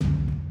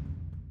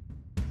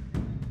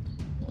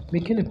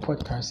Making a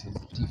podcast is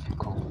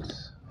difficult.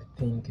 I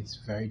think it's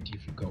very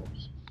difficult.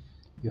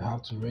 You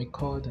have to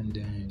record and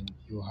then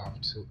you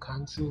have to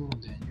cancel,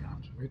 and then you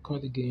have to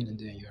record again and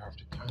then you have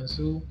to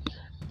cancel.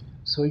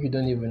 So you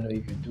don't even know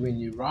if you're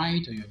doing it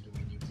right or you're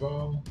doing it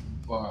wrong.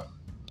 But,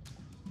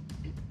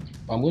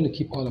 but I'm going to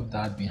keep all of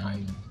that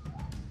behind me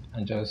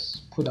and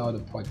just put out a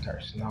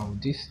podcast. Now,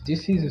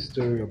 this is a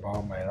story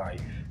about my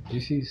life.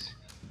 This is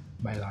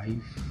my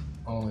life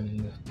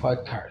on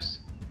podcast.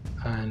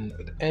 And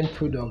the end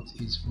product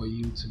is for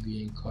you to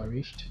be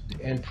encouraged.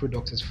 The end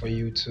product is for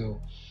you to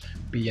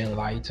be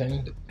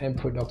enlightened. The end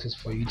product is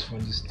for you to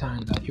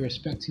understand that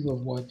irrespective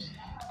of what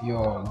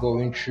you're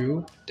going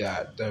through,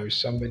 that there is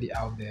somebody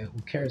out there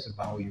who cares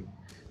about you.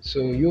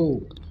 So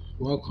yo,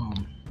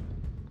 welcome.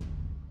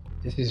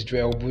 This is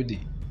Drell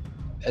Woody.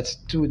 Let's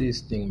do this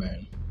thing,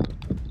 man.